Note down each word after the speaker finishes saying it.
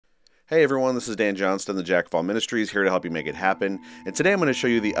Hey everyone, this is Dan Johnston, the Jack of all Ministries, here to help you make it happen. And today I'm going to show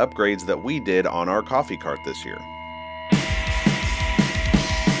you the upgrades that we did on our coffee cart this year.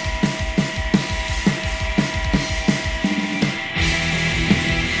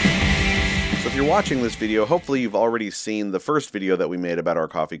 So if you're watching this video, hopefully you've already seen the first video that we made about our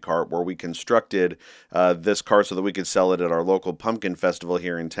coffee cart, where we constructed this cart so that we could sell it at our local pumpkin festival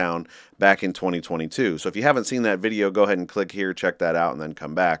here in town back in 2022. So if you haven't seen that video, go ahead and click here, check that out, and then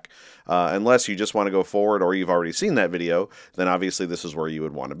come back. Unless you just want to go forward or you've already seen that video, then obviously this is where you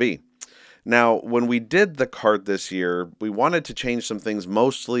would want to be. Now, when we did the cart this year, we wanted to change some things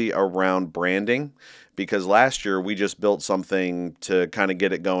mostly around branding, because last year we just built something to kind of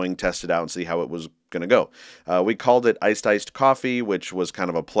get it going, test it out, and see how it was going to go. We called it Iced Coffee, which was kind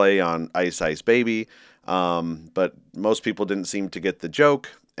of a play on Ice Ice Baby, but most people didn't seem to get the joke,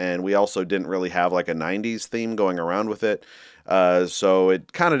 and we also didn't really have like a 90s theme going around with it, so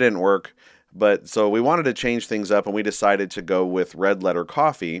it kind of didn't work. But so we wanted to change things up, and we decided to go with Red Letter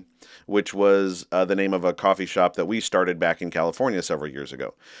Coffee, which was the name of a coffee shop that we started back in California several years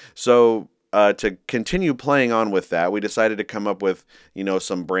ago. So to continue playing on with that, we decided to come up with,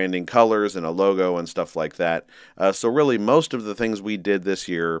 some branding colors and a logo and stuff like that. So really, most of the things we did this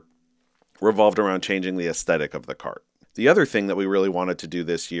year revolved around changing the aesthetic of the cart. The other thing that we really wanted to do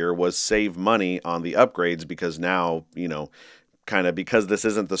this year was save money on the upgrades, because now, because this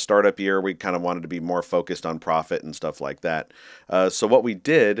isn't the startup year, we kind of wanted to be more focused on profit and stuff like that. So what we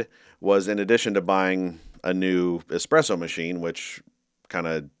did was, in addition to buying a new espresso machine, which kind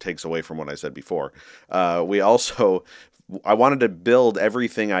of takes away from what I said before, I wanted to build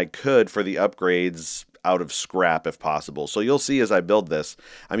everything I could for the upgrades out of scrap if possible. So you'll see as I build this,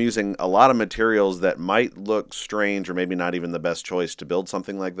 I'm using a lot of materials that might look strange or maybe not even the best choice to build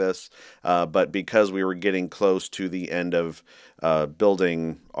something like this. But because we were getting close to the end of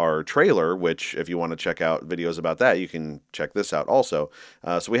building our trailer, which if you want to check out videos about that, you can check this out also.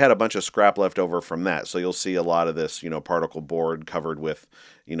 So we had a bunch of scrap left over from that. So you'll see a lot of this, particle board covered with,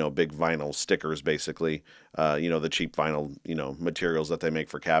 big vinyl stickers, basically, the cheap vinyl, materials that they make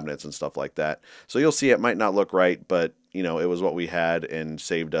for cabinets and stuff like that. So you'll see it might not look right, but it was what we had and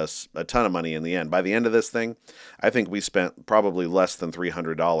saved us a ton of money in the end. By the end of this thing, I think we spent probably less than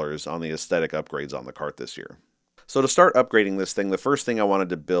 $300 on the aesthetic upgrades on the cart this year. So to start upgrading this thing, the first thing I wanted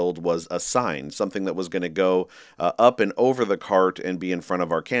to build was a sign, something that was going to go up and over the cart and be in front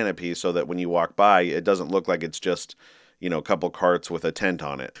of our canopy, so that when you walk by, it doesn't look like it's just a couple carts with a tent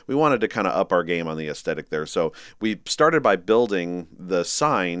on it. We wanted to kind of up our game on the aesthetic there. So we started by building the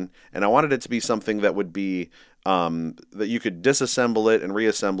sign, and I wanted it to be something that would be that you could disassemble it and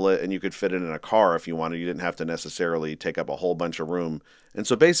reassemble it, and you could fit it in a car if you wanted. You didn't have to necessarily take up a whole bunch of room. And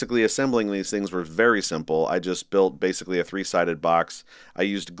so basically assembling these things was very simple. I just built basically a three-sided box. I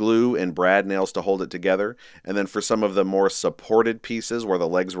used glue and brad nails to hold it together. And then for some of the more supported pieces where the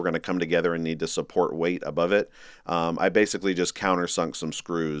legs were going to come together and need to support weight above it, I basically just countersunk some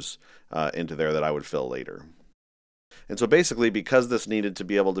screws into there that I would fill later. And so basically, because this needed to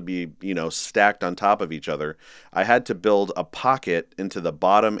be able to be, stacked on top of each other, I had to build a pocket into the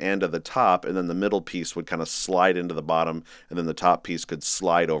bottom and of the top, and then the middle piece would kind of slide into the bottom, and then the top piece could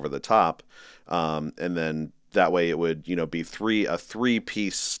slide over the top. And then that way it would, be a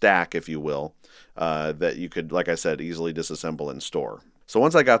three-piece stack, if you will, that you could, like I said, easily disassemble and store. So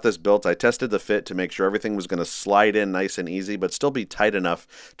once I got this built, I tested the fit to make sure everything was going to slide in nice and easy, but still be tight enough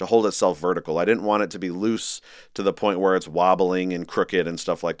to hold itself vertical. I didn't want it to be loose to the point where it's wobbling and crooked and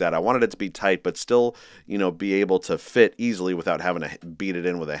stuff like that. I wanted it to be tight, but still, be able to fit easily without having to beat it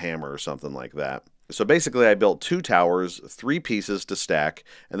in with a hammer or something like that. So basically I built two towers, three pieces to stack,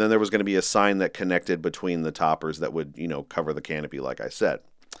 and then there was going to be a sign that connected between the toppers that would, cover the canopy, like I said.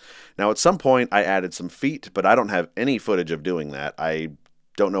 Now, at some point, I added some feet, but I don't have any footage of doing that. I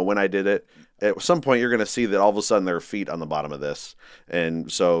don't know when I did it. At some point, you're going to see that all of a sudden there are feet on the bottom of this,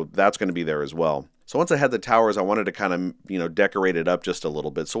 and so that's going to be there as well. So once I had the towers, I wanted to kind of, decorate it up just a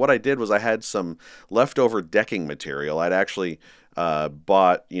little bit. So what I did was I had some leftover decking material. I'd actually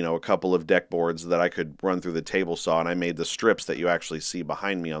bought, a couple of deck boards that I could run through the table saw, and I made the strips that you actually see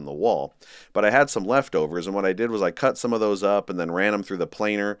behind me on the wall. But I had some leftovers, and what I did was I cut some of those up and then ran them through the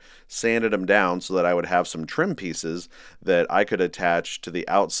planer, sanded them down so that I would have some trim pieces that I could attach to the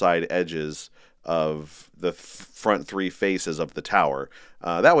outside edges of the front three faces of the tower.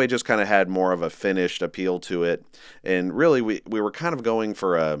 That way it just kind of had more of a finished appeal to it. And really we were kind of going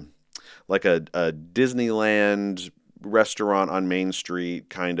for a Disneyland restaurant on Main Street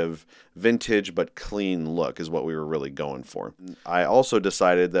kind of vintage but clean look is what we were really going for. I also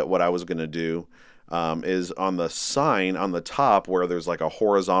decided that what I was going to do is on the sign on the top where there's like a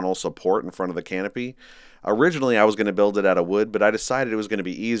horizontal support in front of the canopy. Originally, I was going to build it out of wood, but I decided it was going to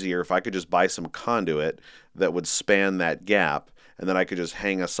be easier if I could just buy some conduit that would span that gap, and then I could just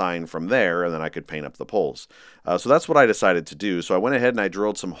hang a sign from there, and then I could paint up the poles. So that's what I decided to do. So I went ahead and I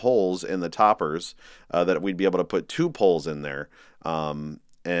drilled some holes in the toppers that we'd be able to put 2 poles in there.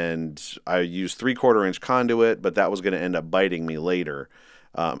 And I used 3/4 inch conduit, but that was going to end up biting me later.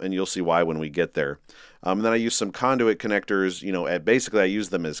 And you'll see why when we get there. And then I used some conduit connectors, basically I used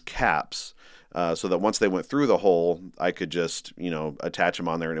them as caps. So that once they went through the hole, I could just, attach them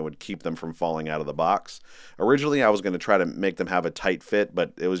on there and it would keep them from falling out of the box. Originally, I was going to try to make them have a tight fit,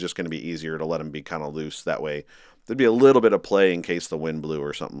 but it was just going to be easier to let them be kind of loose. That way, there'd be a little bit of play in case the wind blew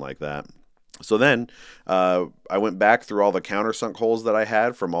or something like that. So then I went back through all the countersunk holes that I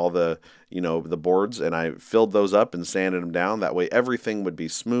had from all the, the boards, and I filled those up and sanded them down. That way everything would be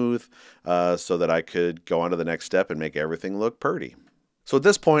smooth so that I could go on to the next step and make everything look pretty. So at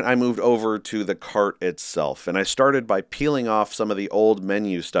this point, I moved over to the cart itself, and I started by peeling off some of the old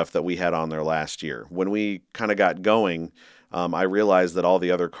menu stuff that we had on there last year. When we kind of got going, I realized that all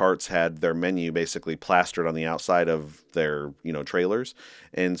the other carts had their menu basically plastered on the outside of their, trailers,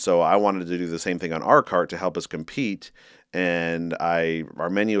 and so I wanted to do the same thing on our cart to help us compete. And our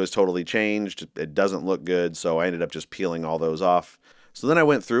menu is totally changed. It doesn't look good, so I ended up just peeling all those off. So then I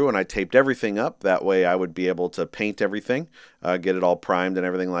went through and I taped everything up. That way I would be able to paint everything, get it all primed and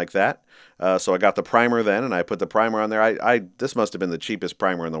everything like that. So I got the primer then, and I put the primer on there. This must have been the cheapest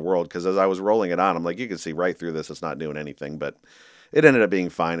primer in the world, because as I was rolling it on, I'm like, you can see right through this. It's not doing anything, but it ended up being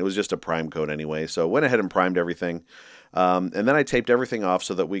fine. It was just a prime coat anyway. So I went ahead and primed everything. And then I taped everything off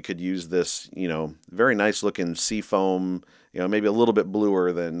so that we could use this, very nice looking seafoam, maybe a little bit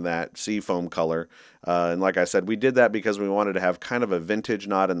bluer than that seafoam color. And like I said, we did that because we wanted to have kind of a vintage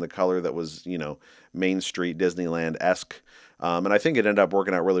knot in the color that was, Main Street Disneyland-esque. And I think it ended up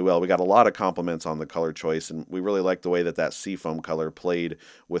working out really well. We got a lot of compliments on the color choice, and we really liked the way that seafoam color played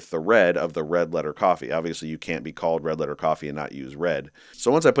with the red of the red letter coffee. Obviously, you can't be called red letter coffee and not use red.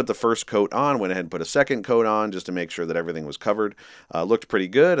 So once I put the first coat on, went ahead and put a second coat on just to make sure that everything was covered. Looked pretty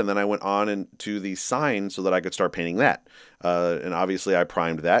good, and then I went on into the sign so that I could start painting that. And obviously, I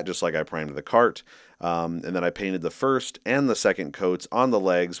primed that just like I primed the cart. And then I painted the first and the second coats on the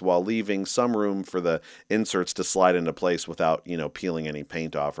legs while leaving some room for the inserts to slide into place without, peeling any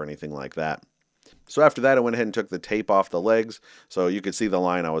paint off or anything like that. So after that, I went ahead and took the tape off the legs so you could see the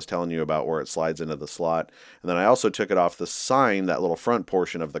line I was telling you about where it slides into the slot. And then I also took it off the sign, that little front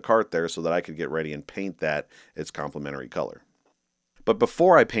portion of the cart there, so that I could get ready and paint that its complementary color. But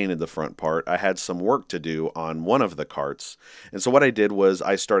before I painted the front part, I had some work to do on one of the carts. And so what I did was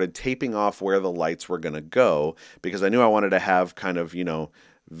I started taping off where the lights were going to go, because I knew I wanted to have kind of,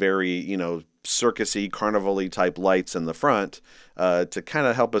 very, circusy, carnival-y type lights in the front to kind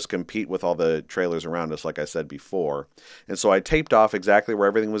of help us compete with all the trailers around us, like I said before. And so I taped off exactly where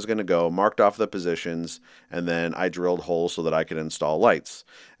everything was going to go, marked off the positions, and then I drilled holes so that I could install lights.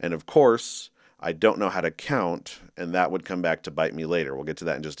 And of course, I don't know how to count, and that would come back to bite me later. We'll get to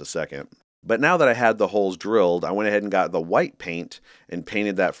that in just a second. But now that I had the holes drilled, I went ahead and got the white paint and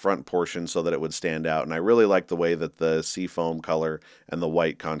painted that front portion so that it would stand out. And I really liked the way that the seafoam color and the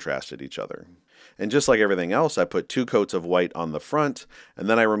white contrasted each other. And just like everything else, I put 2 coats of white on the front, and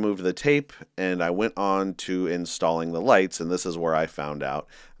then I removed the tape, and I went on to installing the lights, and this is where I found out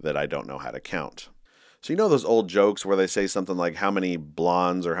that I don't know how to count. So those old jokes where they say something like, how many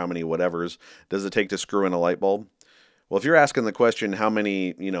blondes or how many whatevers does it take to screw in a light bulb? Well, if you're asking the question, how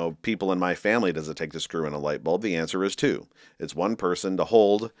many, people in my family does it take to screw in a light bulb? The answer is 2. It's one person to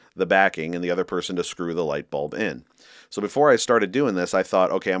hold the backing and the other person to screw the light bulb in. So before I started doing this, I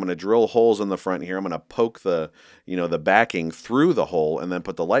thought, okay, I'm going to drill holes in the front here. I'm going to poke the backing through the hole and then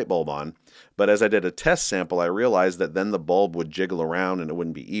put the light bulb on. But as I did a test sample, I realized that then the bulb would jiggle around and it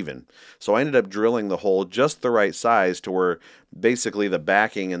wouldn't be even. So I ended up drilling the hole just the right size to where basically the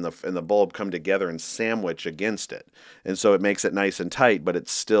backing and the bulb come together and sandwich against it. And so it makes it nice and tight, but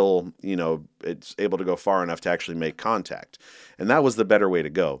it's still, it's able to go far enough to actually make contact. And that was the better way to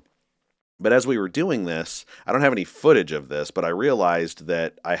go. But as we were doing this, I don't have any footage of this, but I realized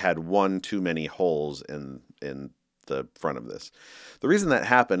that I had one too many holes in the front of this. The reason that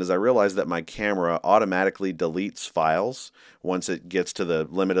happened is I realized that my camera automatically deletes files. Once it gets to the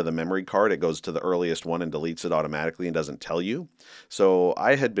limit of the memory card, it goes to the earliest one and deletes it automatically and doesn't tell you. So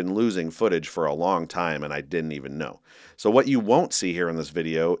I had been losing footage for a long time and I didn't even know. So what you won't see here in this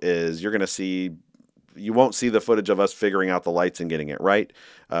video is you won't see the footage of us figuring out the lights and getting it right.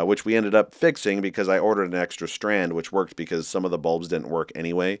 which we ended up fixing because I ordered an extra strand, which worked because some of the bulbs didn't work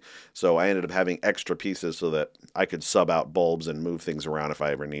anyway. So I ended up having extra pieces so that I could sub out bulbs and move things around if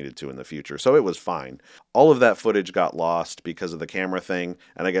I ever needed to in the future. So it was fine. All of that footage got lost because of the camera thing,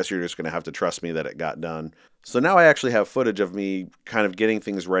 and I guess you're just going to have to trust me that it got done. So now I actually have footage of me kind of getting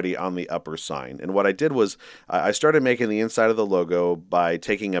things ready on the upper sign. And what I did was I started making the inside of the logo by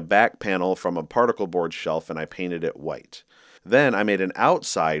taking a back panel from a particle board shelf and I painted it white. Then I made an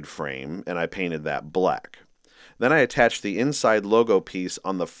outside frame and I painted that black. Then I attached the inside logo piece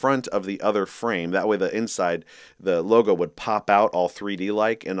on the front of the other frame. That way the inside, the logo would pop out all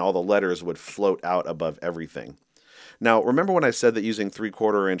 3D-like and all the letters would float out above everything. Now, remember when I said that using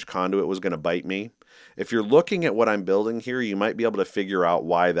 3/4 inch conduit was going to bite me? If you're looking at what I'm building here, you might be able to figure out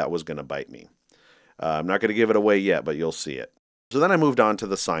why that was going to bite me. I'm not going to give it away yet, but you'll see it. So then I moved on to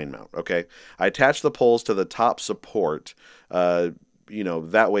the sign mount, okay? I attached the poles to the top support. That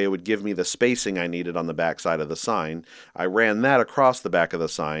way it would give me the spacing I needed on the back side of the sign. I ran that across the back of the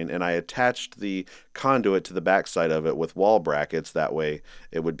sign, and I attached the conduit to the back side of it with wall brackets. That way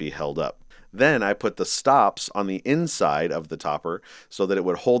it would be held up. Then I put the stops on the inside of the topper so that it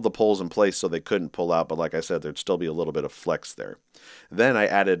would hold the poles in place so they couldn't pull out, but like I said, there'd still be a little bit of flex there. Then I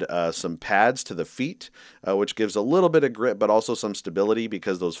added some pads to the feet, which gives a little bit of grip, but also some stability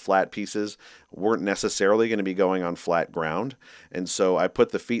because those flat pieces weren't necessarily going to be going on flat ground. And so I put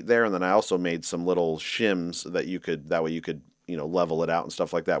the feet there, and then I also made some little shims that way you could level it out and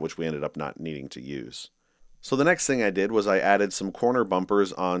stuff like that, which we ended up not needing to use. So the next thing I did was I added some corner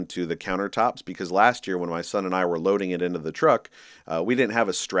bumpers onto the countertops because last year when my son and I were loading it into the truck, we didn't have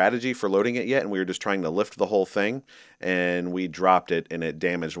a strategy for loading it yet, and we were just trying to lift the whole thing, and we dropped it and it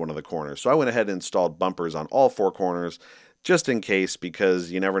damaged one of the corners. So I went ahead and installed bumpers on all 4 corners just in case,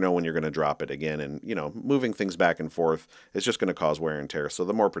 because you never know when you're going to drop it again, and moving things back and forth is just going to cause wear and tear, so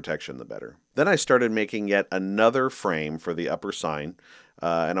the more protection the better. Then I started making yet another frame for the upper sign,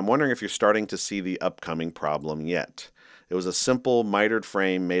 and I'm wondering if you're starting to see the upcoming problem yet. It was a simple mitered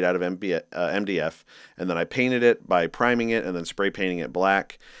frame made out of MDF, and then I painted it by priming it and then spray painting it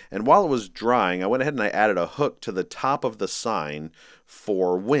black. And while it was drying, I went ahead and I added a hook to the top of the sign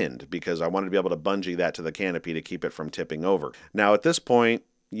for wind because I wanted to be able to bungee that to the canopy to keep it from tipping over. Now at this point,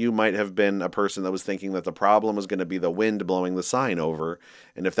 you might have been a person that was thinking that the problem was going to be the wind blowing the sign over,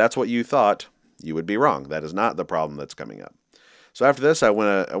 and if that's what you thought, you would be wrong. That is not the problem that's coming up. So after this, I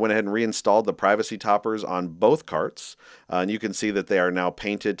went ahead and reinstalled the privacy toppers on both carts, and you can see that they are now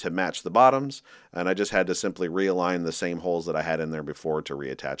painted to match the bottoms, and I just had to simply realign the same holes that I had in there before to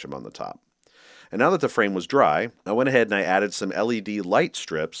reattach them on the top. And now that the frame was dry, I went ahead and I added some LED light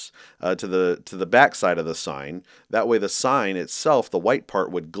strips to the back side of the sign. That way the sign itself, the white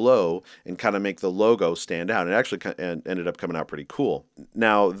part, would glow and kind of make the logo stand out. It actually ended up coming out pretty cool.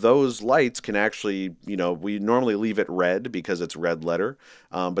 Now those lights can actually, we normally leave it red because it's red letter,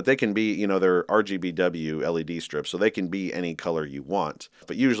 but they can be, they're RGBW LED strips, so they can be any color you want.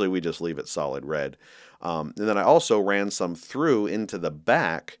 But usually we just leave it solid red. And then I also ran some through into the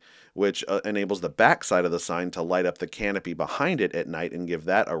back, which enables the back side of the sign to light up the canopy behind it at night and give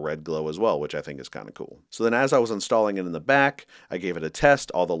that a red glow as well, which I think is kind of cool. So then as I was installing it in the back, I gave it a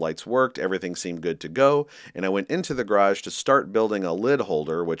test, all the lights worked, everything seemed good to go, and I went into the garage to start building a lid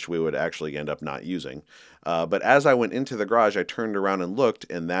holder, which we would actually end up not using. But as I went into the garage, I turned around and looked,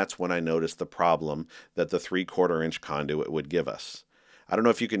 and that's when I noticed the problem that the 3/4 inch conduit would give us. I don't know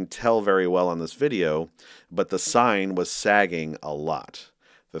if you can tell very well on this video, but the sign was sagging a lot.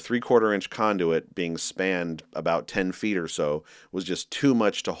 The 3/4 inch conduit being spanned about 10 feet or so was just too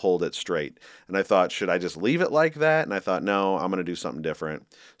much to hold it straight. And I thought, should I just leave it like that? And I thought, no, I'm going to do something different.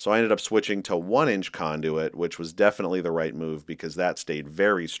 So I ended up switching to 1-inch conduit, which was definitely the right move because that stayed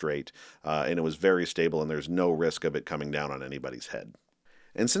very straight and it was very stable and there's no risk of it coming down on anybody's head.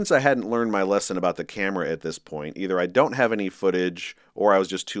 And since I hadn't learned my lesson about the camera at this point, either I don't have any footage or I was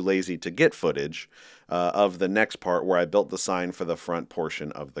just too lazy to get footage of the next part where I built the sign for the front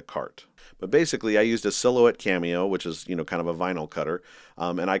portion of the cart. But basically I used a silhouette cameo, which is kind of a vinyl cutter,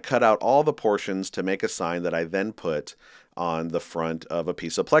 and I cut out all the portions to make a sign that I then put on the front of a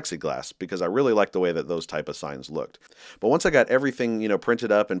piece of plexiglass because I really liked the way that those type of signs looked. But once I got everything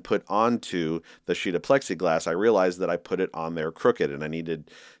printed up and put onto the sheet of plexiglass, I realized that I put it on there crooked and I needed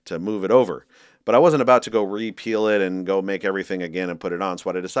to move it over. But I wasn't about to go re-peel it and go make everything again and put it on, so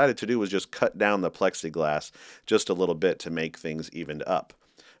what I decided to do was just cut down the plexiglass just a little bit to make things evened up.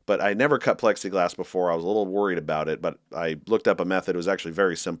 but I never cut plexiglass before. I was a little worried about it, but I looked up a method. It was actually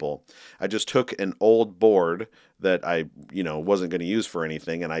very simple. I just took an old board that I, wasn't going to use for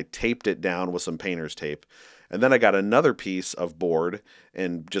anything, and I taped it down with some painter's tape. And then I got another piece of board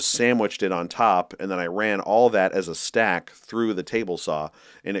and just sandwiched it on top, and then I ran all that as a stack through the table saw,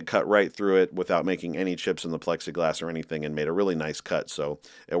 and it cut right through it without making any chips in the plexiglass or anything, and made a really nice cut, so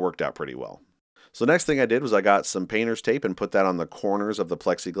it worked out pretty well. So next thing I did was I got some painter's tape and put that on the corners of the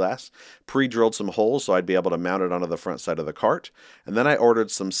plexiglass, pre-drilled some holes so I'd be able to mount it onto the front side of the cart, and then I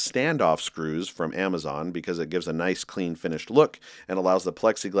ordered some standoff screws from Amazon because it gives a nice clean finished look and allows the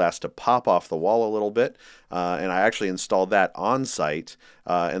plexiglass to pop off the wall a little bit, and I actually installed that on site,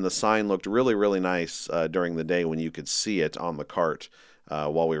 and the sign looked really, really nice during the day when you could see it on the cart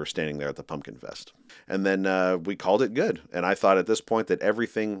while we were standing there at the Pumpkin Fest. And then we called it good, and I thought at this point that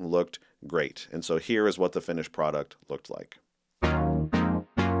everything looked great. And so here is what the finished product looked like.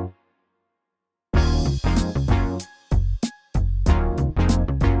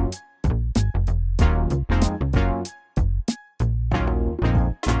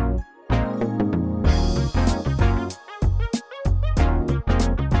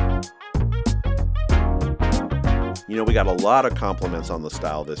 We got a lot of compliments on the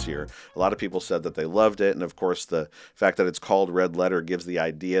style this year. A lot of people said that they loved it, and of course the fact that it's called Red Letter gives the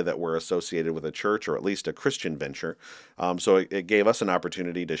idea that we're associated with a church or at least a Christian venture. So it gave us an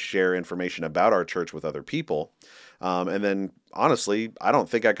opportunity to share information about our church with other people. And then honestly, I don't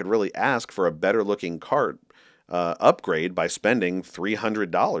think I could really ask for a better looking cart upgrade by spending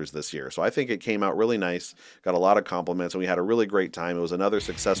 $300 this year. So I think it came out really nice, got a lot of compliments, and we had a really great time. It was another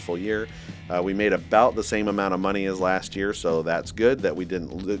successful year. We made about the same amount of money as last year, so that's good that we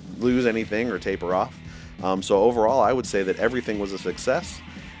didn't lose anything or taper off. So overall, I would say that everything was a success.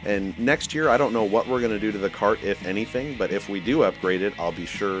 And next year, I don't know what we're going to do to the cart, if anything, but if we do upgrade it, I'll be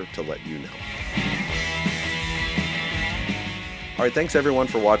sure to let you know. All right, thanks everyone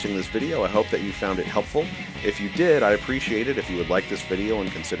for watching this video. I hope that you found it helpful. If you did, I'd appreciate it if you would like this video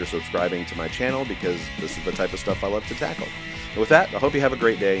and consider subscribing to my channel because this is the type of stuff I love to tackle. And with that, I hope you have a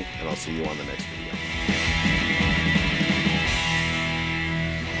great day, and I'll see you on the next video.